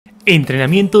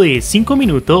Entrenamiento de 5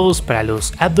 minutos para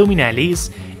los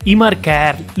abdominales y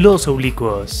marcar los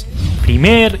oblicuos.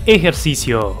 Primer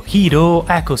ejercicio, giro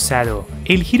acostado.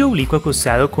 El giro oblicuo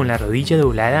acostado con la rodilla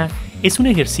doblada es un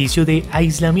ejercicio de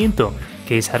aislamiento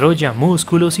que desarrolla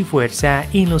músculos y fuerza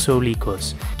en los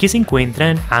oblicuos, que se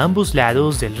encuentran a ambos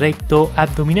lados del recto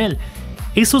abdominal.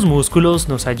 Estos músculos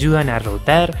nos ayudan a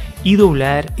rotar y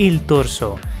doblar el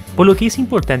torso, por lo que es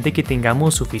importante que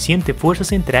tengamos suficiente fuerza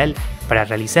central para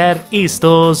realizar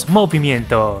estos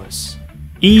movimientos.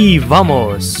 ¡Y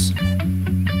vamos!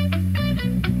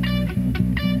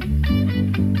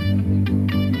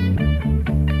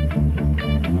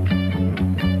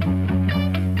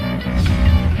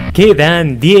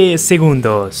 Quedan 10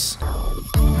 segundos.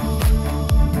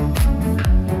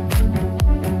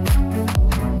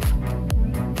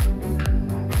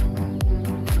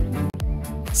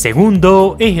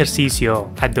 Segundo ejercicio,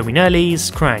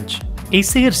 Abdominales Crunch.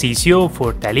 Este ejercicio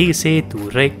fortalece tu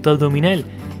recto abdominal.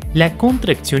 La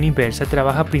contracción inversa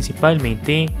trabaja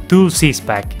principalmente tu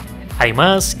six-pack.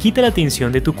 Además, quita la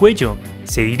tensión de tu cuello.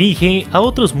 Se dirige a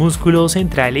otros músculos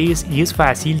centrales y es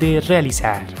fácil de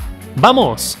realizar.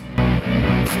 ¡Vamos!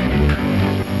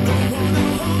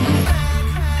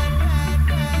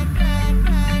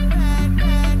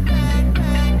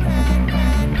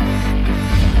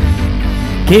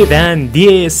 Quedan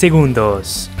 10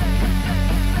 segundos.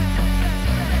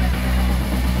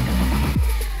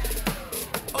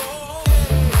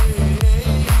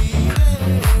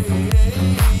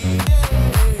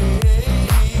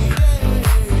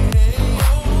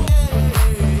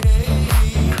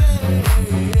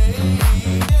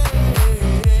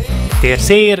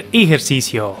 Tercer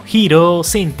ejercicio, giro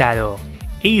sentado.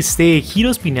 Este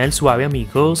giro espinal suave,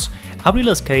 amigos, abre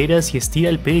las caderas y estira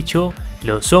el pecho,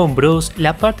 los hombros,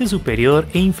 la parte superior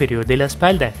e inferior de la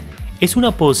espalda. Es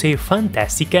una pose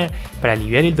fantástica para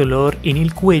aliviar el dolor en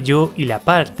el cuello y la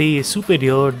parte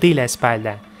superior de la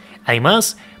espalda.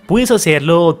 Además, puedes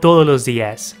hacerlo todos los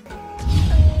días.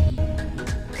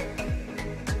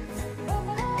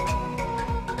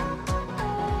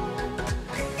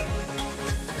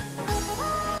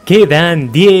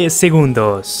 Quedan 10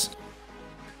 segundos.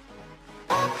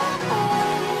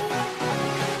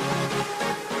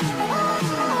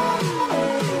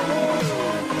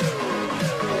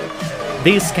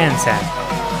 Descansa.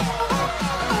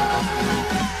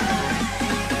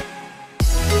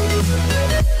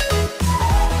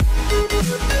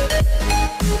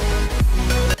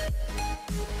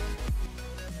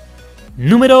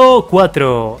 Número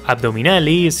 4.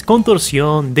 Abdominales con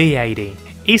torsión de aire.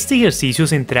 Este ejercicio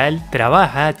central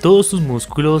trabaja todos tus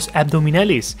músculos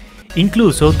abdominales,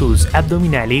 incluso tus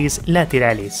abdominales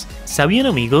laterales. ¿Sabían,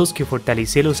 amigos, que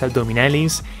fortalecer los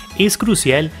abdominales es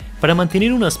crucial para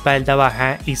mantener una espalda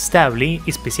baja estable,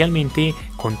 especialmente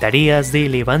con tareas de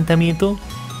levantamiento?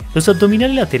 Los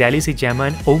abdominales laterales se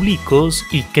llaman oblicuos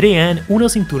y crean una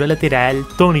cintura lateral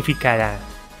tonificada.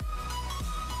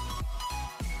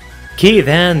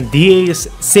 Quedan 10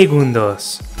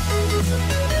 segundos.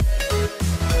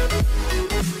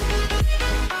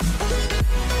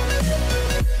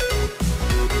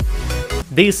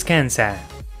 Descansa.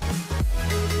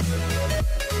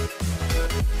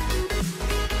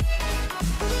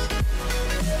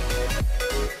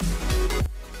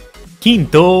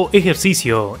 Quinto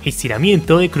ejercicio,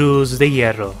 estiramiento de cruz de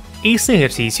hierro. Este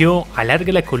ejercicio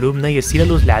alarga la columna y estira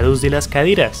los lados de las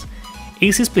caderas.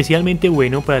 Es especialmente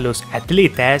bueno para los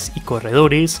atletas y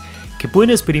corredores que pueden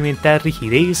experimentar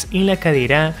rigidez en la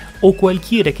cadera o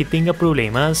cualquiera que tenga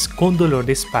problemas con dolor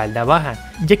de espalda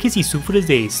baja, ya que si sufres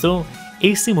de esto,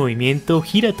 este movimiento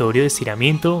giratorio de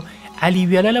estiramiento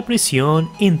aliviará la presión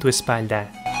en tu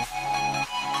espalda.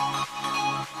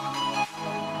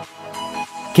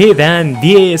 Quedan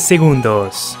 10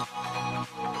 segundos.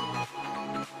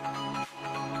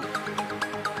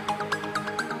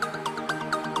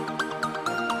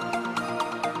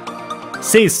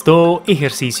 Sexto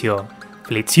ejercicio,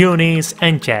 flexiones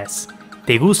anchas.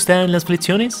 ¿Te gustan las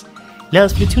flexiones?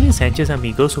 Las flexiones anchas,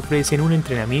 amigos, ofrecen un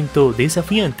entrenamiento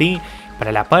desafiante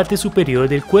para la parte superior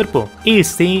del cuerpo.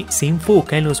 Este se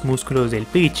enfoca en los músculos del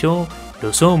pecho,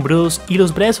 los hombros y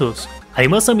los brazos.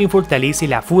 Además, también fortalece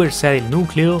la fuerza del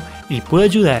núcleo y puede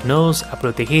ayudarnos a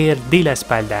proteger de la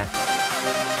espalda.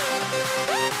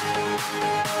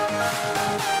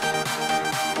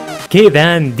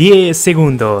 Quedan 10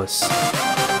 segundos.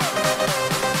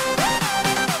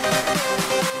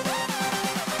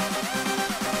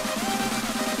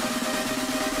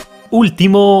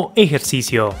 Último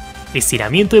ejercicio,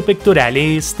 estiramiento de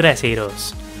pectorales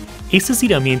traseros. Este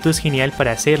estiramiento es genial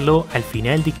para hacerlo al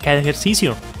final de cada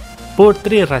ejercicio, por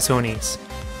 3 razones.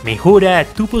 Mejora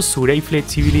tu postura y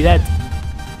flexibilidad.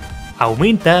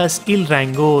 Aumentas el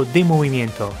rango de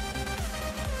movimiento.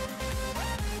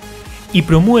 Y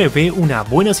promueve una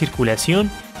buena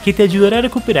circulación que te ayudará a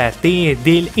recuperarte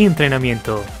del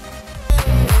entrenamiento.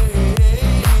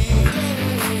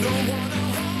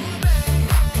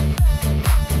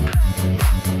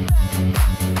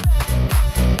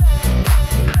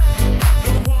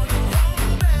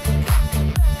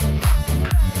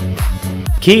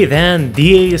 Quedan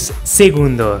 10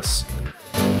 segundos.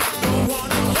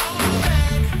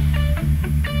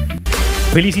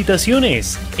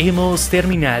 ¡Felicitaciones! Hemos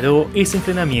terminado este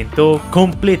entrenamiento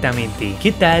completamente.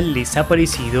 ¿Qué tal les ha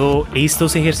parecido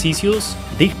estos ejercicios?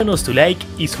 Déjanos tu like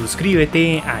y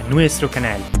suscríbete a nuestro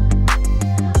canal.